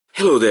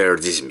Hello there,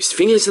 this is Miss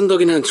Finlis and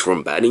Dogenhands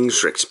from Bad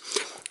English Rex.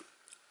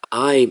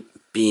 I've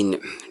been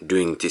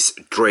doing this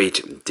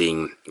trade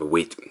thing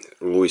with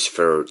Luis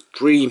Ferrer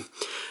III.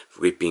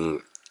 We've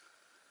been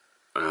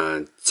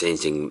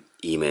changing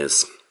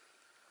emails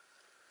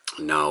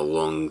now a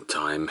long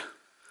time.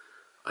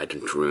 I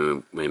don't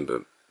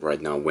remember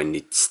right now when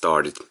it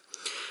started.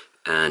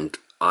 And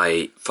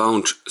I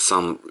found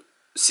some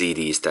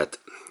CDs that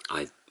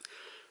I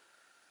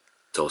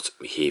thought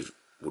he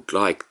would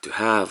like to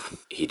have.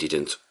 He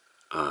didn't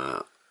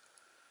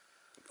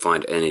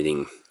find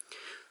anything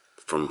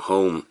from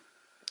home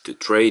to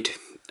trade,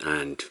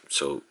 and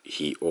so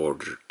he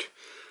ordered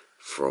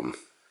from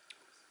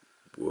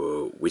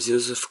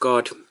Wizards of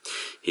God.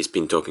 He's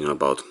been talking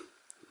about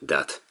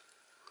that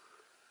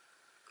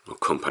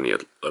company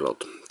a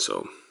lot,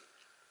 so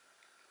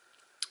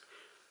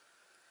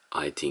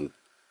I think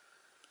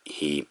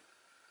he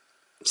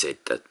said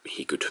that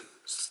he could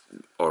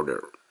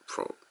order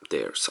from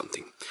there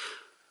something.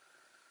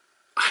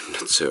 I'm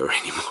not sure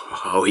anymore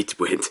how it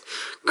went.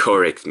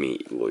 Correct me,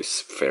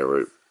 Luis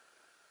Ferrer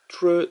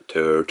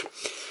III.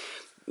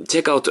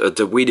 Check out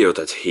the video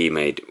that he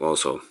made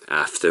also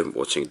after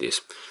watching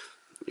this.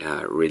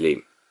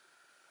 Really,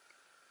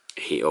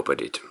 he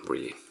opened it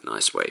really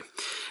nice way,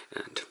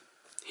 and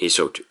he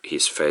showed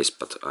his face,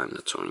 but I'm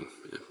not showing.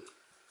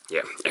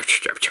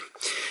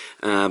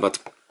 But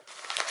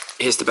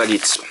here's the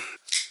package.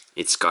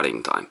 It's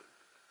cutting time.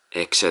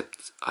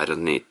 Except I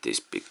don't need this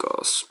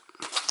because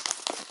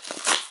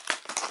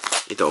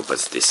it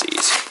opens this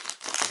easy.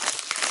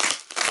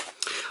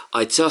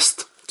 I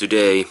just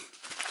today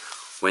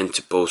went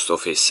to post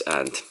office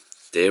and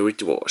there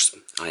it was.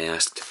 I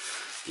asked,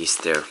 is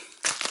there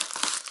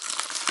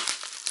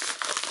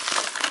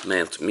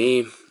mail to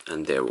me,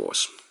 and there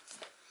was.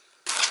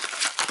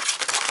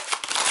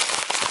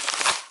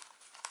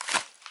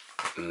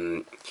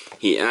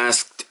 He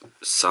asked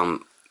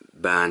some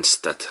bands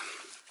that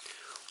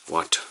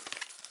what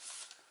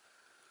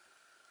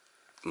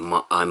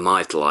I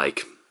might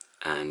like,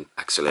 and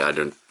actually I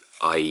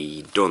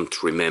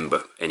don't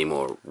remember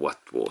anymore what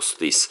was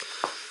this.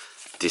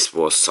 This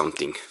was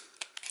something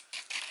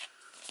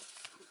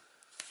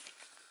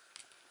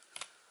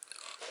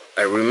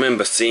I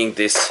remember seeing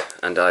this,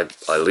 and I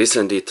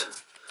listened it.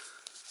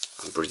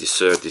 I'm pretty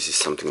sure this is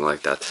something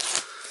like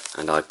that,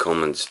 and I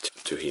commented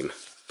to him,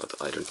 but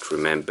I don't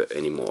remember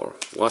anymore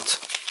what.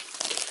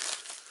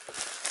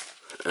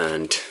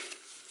 And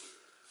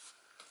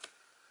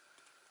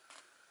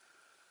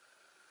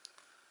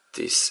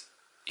this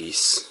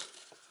is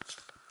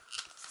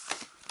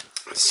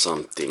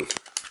something.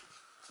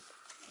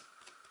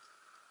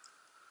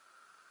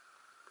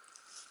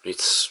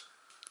 It's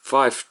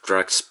 5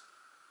 tracks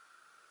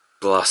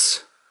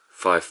plus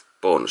 5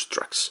 bonus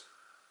tracks.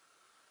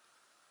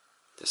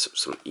 There's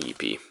some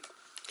EP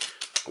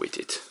with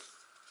it.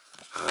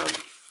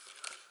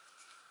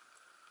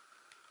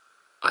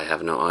 I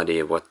have no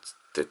idea what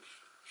the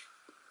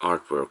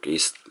artwork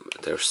is.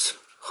 There's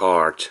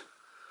heart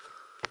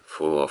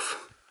full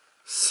of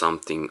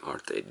something. Are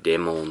they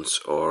demons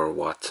or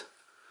what?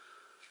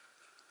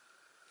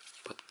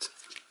 But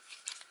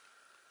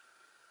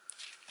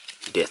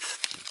death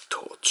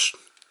thoughts.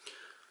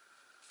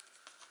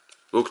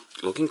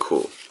 Looking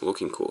cool.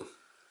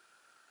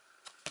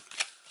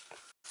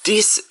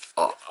 This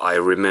I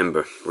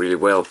remember really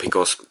well,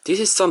 because this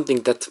is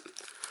something that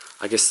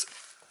I guess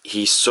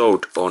he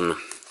showed on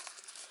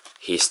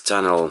his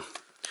channel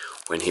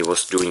when he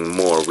was doing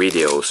more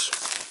videos,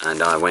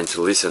 and I went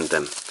to listen to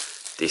them,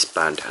 this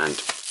band,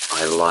 and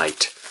I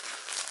liked.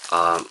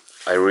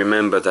 I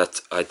remember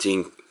that I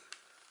think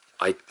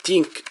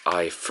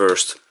I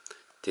first,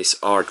 this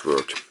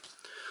artwork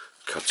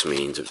got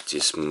me into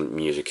this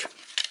music,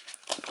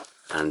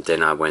 and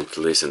then I went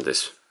to listen to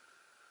this,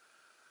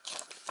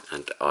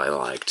 and I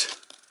liked.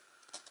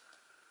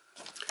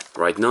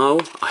 Right now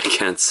I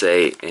can't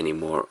say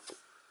anymore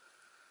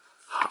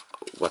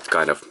what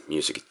kind of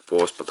music it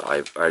was, but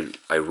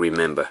I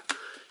remember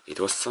it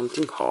was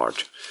something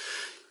hard,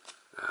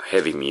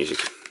 heavy music.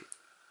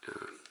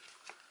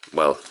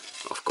 Well,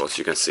 of course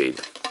you can see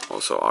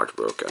also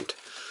artwork and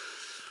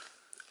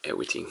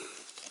everything,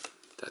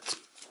 that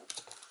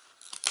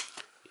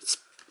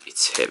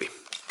it's heavy.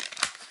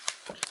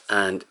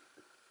 And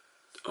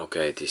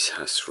okay, this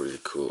has really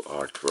cool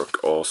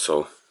artwork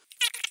also.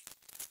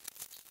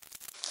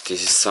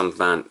 This is some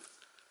band,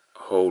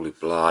 Holy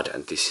Blood,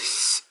 and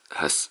this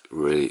has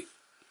really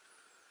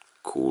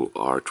cool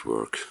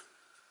artwork.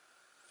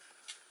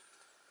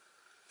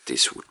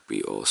 This would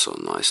be also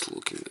nice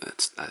looking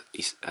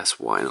as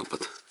vinyl,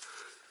 but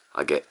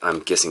I'm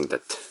guessing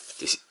that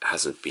this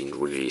hasn't been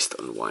released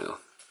on vinyl.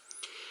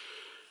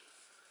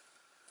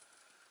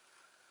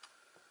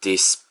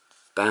 This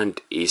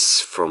band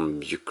is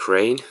from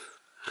Ukraine,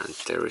 and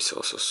there is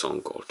also a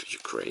song called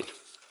Ukraine.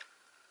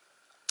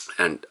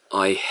 And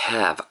I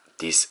have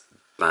this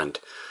band.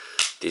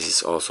 This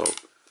is also,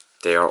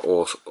 they are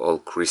all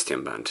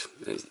Christian band.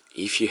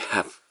 If you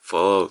have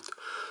followed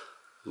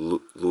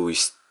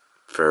Luis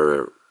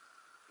Ferrer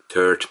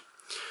III,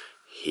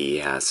 he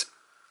has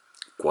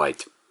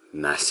quite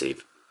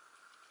massive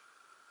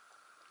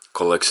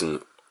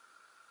collection,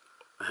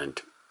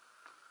 and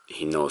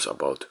he knows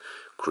about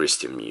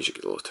Christian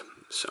music a lot.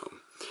 So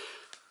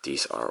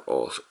these are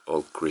all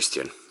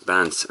Christian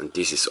bands, and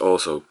this is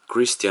also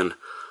Christian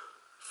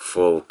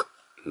folk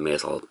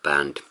metal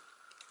band.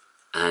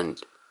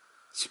 And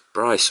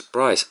surprise,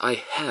 surprise, I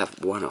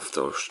have one of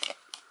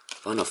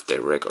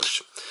their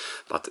records,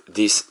 but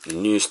this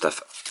new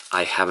stuff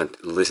I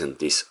haven't listened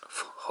this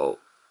whole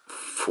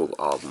full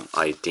album.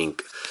 I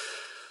think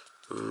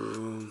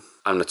I'm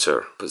not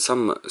sure, but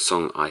some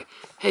song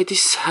hey,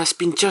 this has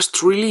been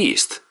just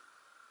released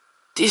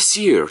this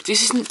year.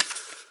 This isn't.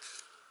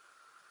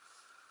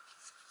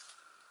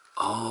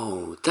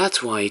 Oh,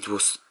 that's why it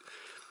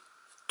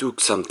took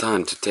some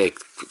time to take,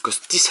 because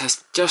this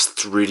has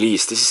just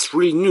released. This is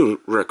really new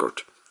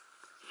record.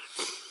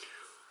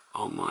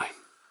 Oh my.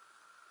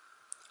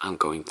 I'm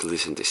going to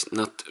listen this.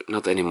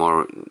 Not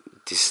anymore.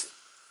 This is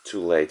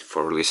too late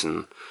for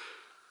listen.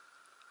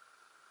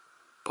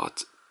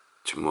 But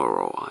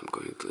tomorrow I'm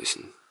going to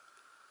listen.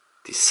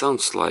 This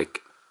sounds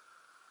like.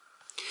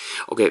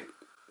 Okay,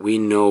 we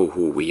know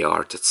who we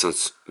are. That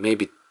sounds.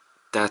 Maybe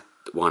that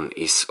one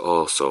is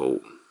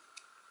also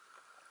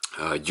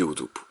a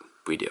YouTube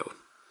video.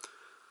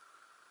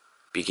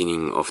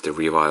 Beginning of the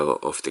revival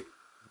of the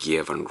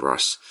Kievan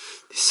Rus.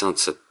 This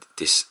sounds that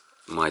this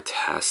might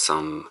have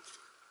some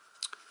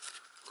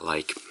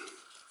like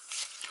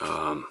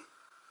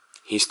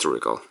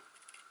historical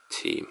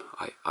theme.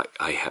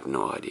 I have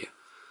no idea.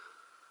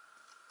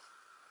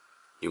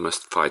 You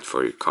must fight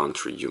for your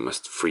country, you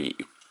must free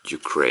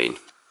Ukraine.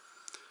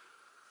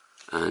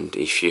 And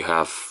if you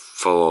have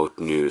followed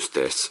news,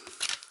 there's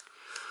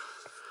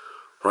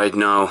right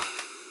now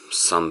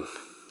some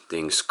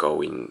things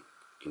going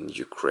in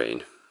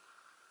Ukraine.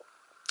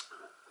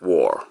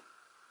 War,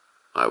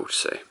 I would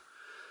say.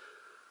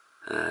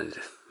 And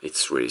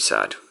it's really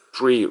sad.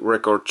 3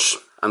 records.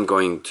 I'm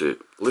going to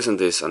listen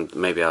to this and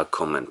maybe I'll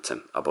comment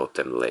about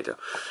them later.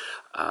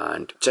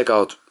 And check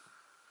out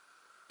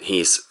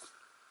his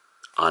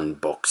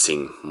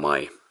unboxing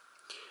my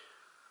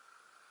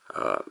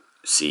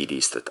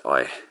CDs that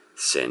I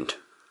sent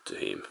to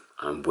him.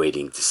 I'm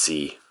waiting to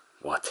see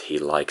what he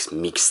likes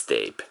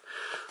mixtape.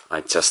 I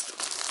just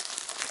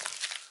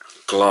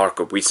Clark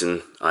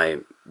Wizen, I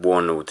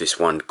won this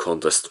one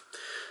contest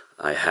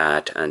I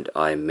had, and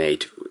I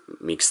made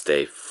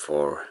mixtape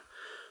for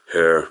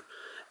her,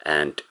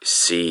 and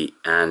she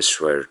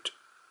answered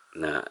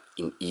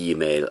in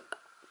email,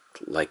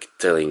 like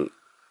telling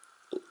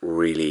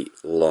really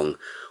long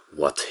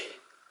what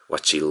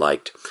she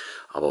liked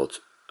about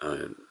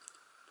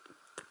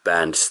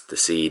bands, the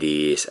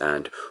CDs,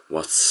 and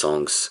what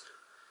songs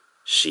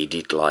she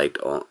did like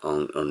on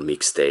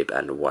mixtape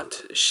and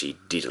what she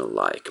didn't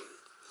like.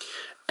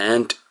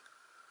 And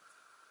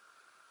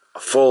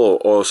follow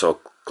also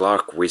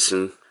Clark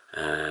Wizen.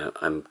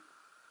 I'm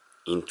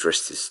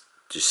interested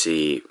to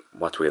see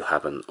what will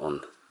happen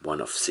on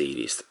one of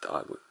CDs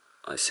that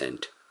I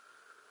sent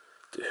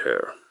to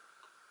her.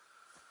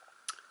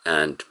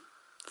 And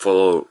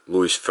follow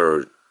Luis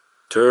Ferrer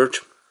III,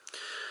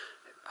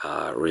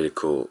 really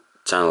cool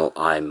channel.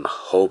 I'm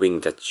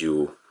hoping that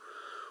you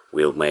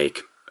will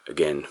make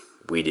again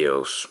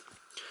videos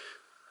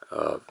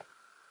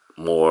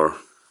more.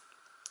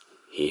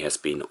 He has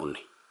been on,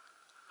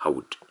 how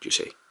would you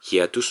say,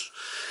 hiatus,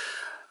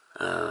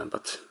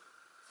 but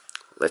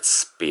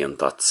let's be in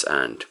touch,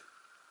 and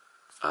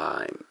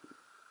I'm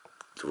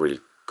really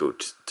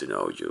good to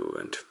know you.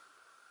 And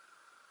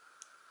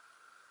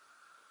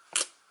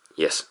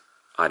yes,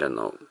 I don't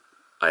know,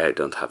 I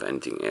don't have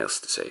anything else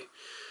to say.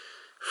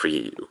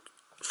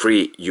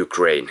 Free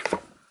Ukraine.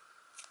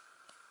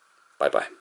 Bye bye.